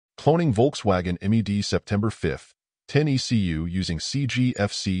Cloning Volkswagen MED September 5th, 10 ECU using CG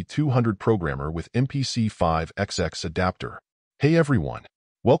FC200 Programmer with MPC5XX Adapter. Hey everyone,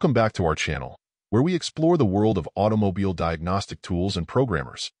 welcome back to our channel, where we explore the world of automobile diagnostic tools and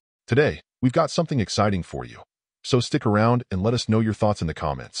programmers. Today, we've got something exciting for you, so stick around and let us know your thoughts in the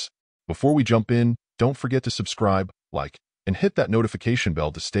comments. Before we jump in, don't forget to subscribe, like, and hit that notification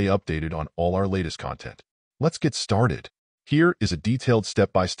bell to stay updated on all our latest content. Let's get started. Here is a detailed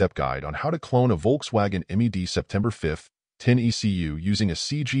step-by-step guide on how to clone a Volkswagen MED September 5th, 10 ECU using a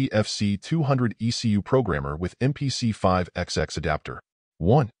CG FC200 ECU Programmer with MPC5XX Adapter.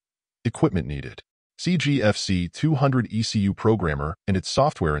 1. Equipment needed. CG FC200 ECU Programmer and its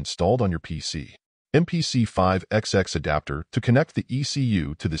software installed on your PC. MPC5XX Adapter to connect the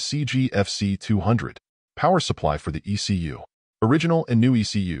ECU to the CG FC200. Power supply for the ECU. Original and new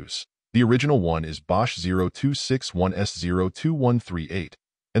ECUs. The original one is BOSCH 0261S02138,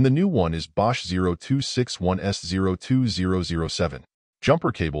 and the new one is BOSCH 0261S02007.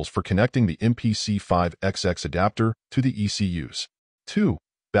 Jumper cables for connecting the MPC5XX adapter to the ECUs. 2.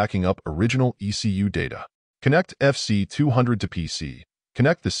 Backing up original ECU data. Connect FC200 to PC.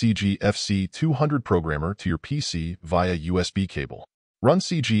 Connect the CG FC200 Programmer to your PC via USB cable. Run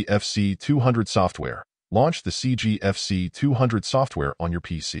CG FC200 software. Launch the CG FC200 software on your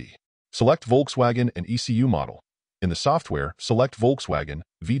PC. Select Volkswagen and ECU model. In the software, select Volkswagen,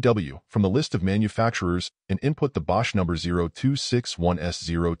 VW, from the list of manufacturers and input the BOSCH number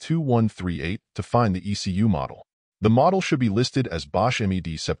 0261S02138 to find the ECU model. The model should be listed as BOSCH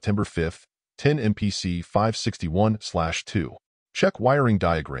MED September 5th, 10 MPC561/2. Check wiring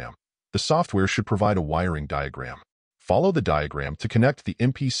diagram. The software should provide a wiring diagram. Follow the diagram to connect the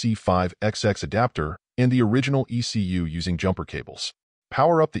MPC5XX adapter and the original ECU using jumper cables.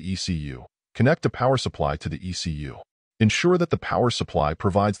 Power up the ECU. Connect a power supply to the ECU. Ensure that the power supply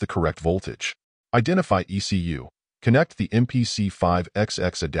provides the correct voltage. Identify ECU. Connect the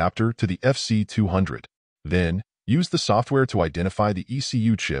MPC5XX adapter to the FC200. Then, use the software to identify the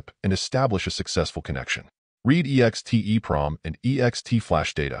ECU chip and establish a successful connection. Read ext EEPROM and ext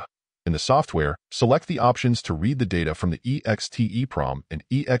flash data. In the software, select the options to read the data from the ext EEPROM and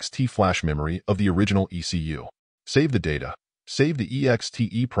ext flash memory of the original ECU. Save the data. Save the ext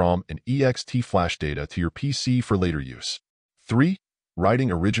EEPROM and ext flash data to your PC for later use. 3.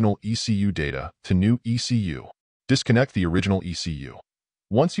 Writing original ECU data to new ECU. Disconnect the original ECU.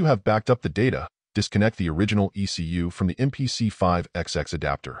 Once you have backed up the data, disconnect the original ECU from the MPC5XX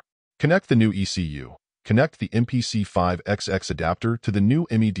adapter. Connect the new ECU. Connect the MPC5XX adapter to the new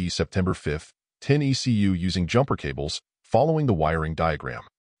MED September 5th, 10 ECU using jumper cables, following the wiring diagram.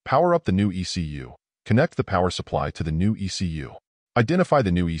 Power up the new ECU. Connect the power supply to the new ECU. Identify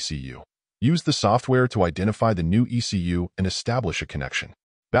the new ECU. Use the software to identify the new ECU and establish a connection.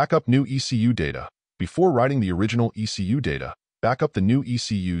 Back up new ECU data. Before writing the original ECU data, back up the new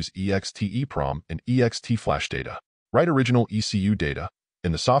ECU's ext EEPROM and ext flash data. Write original ECU data.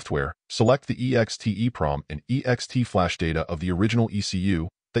 In the software, select the ext EEPROM and ext flash data of the original ECU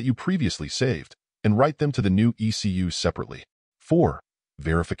that you previously saved, and write them to the new ECU separately. 4.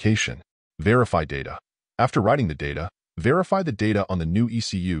 Verification. Verify data. After writing the data, verify the data on the new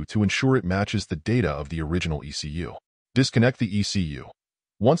ECU to ensure it matches the data of the original ECU. Disconnect the ECU.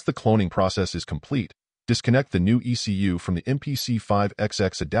 Once the cloning process is complete, disconnect the new ECU from the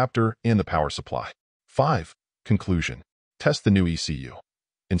MPC5XX adapter and the power supply. 5. Conclusion. Test the new ECU.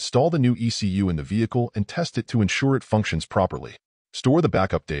 Install the new ECU in the vehicle and test it to ensure it functions properly. Store the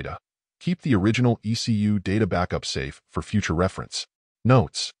backup data. Keep the original ECU data backup safe for future reference.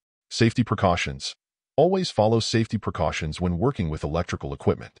 Notes. Safety precautions. Always follow safety precautions when working with electrical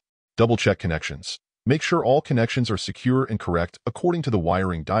equipment. Double-check connections. Make sure all connections are secure and correct according to the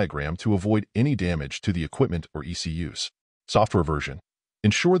wiring diagram to avoid any damage to the equipment or ECUs. Software version.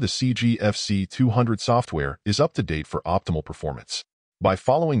 Ensure the CG FC200 software is up to date for optimal performance. By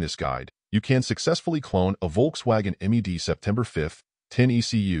following this guide, you can successfully clone a Volkswagen MED September 5th, 10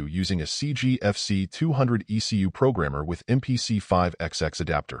 ECU using a CG FC200 ECU Programmer with MPC5XX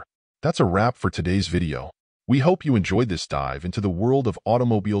adapter. That's a wrap for today's video. We hope you enjoyed this dive into the world of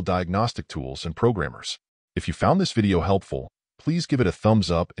automobile diagnostic tools and programmers. If you found this video helpful, please give it a thumbs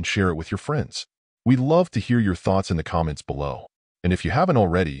up and share it with your friends. We'd love to hear your thoughts in the comments below. And if you haven't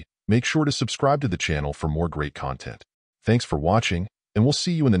already, make sure to subscribe to the channel for more great content. Thanks for watching, and we'll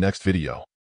see you in the next video.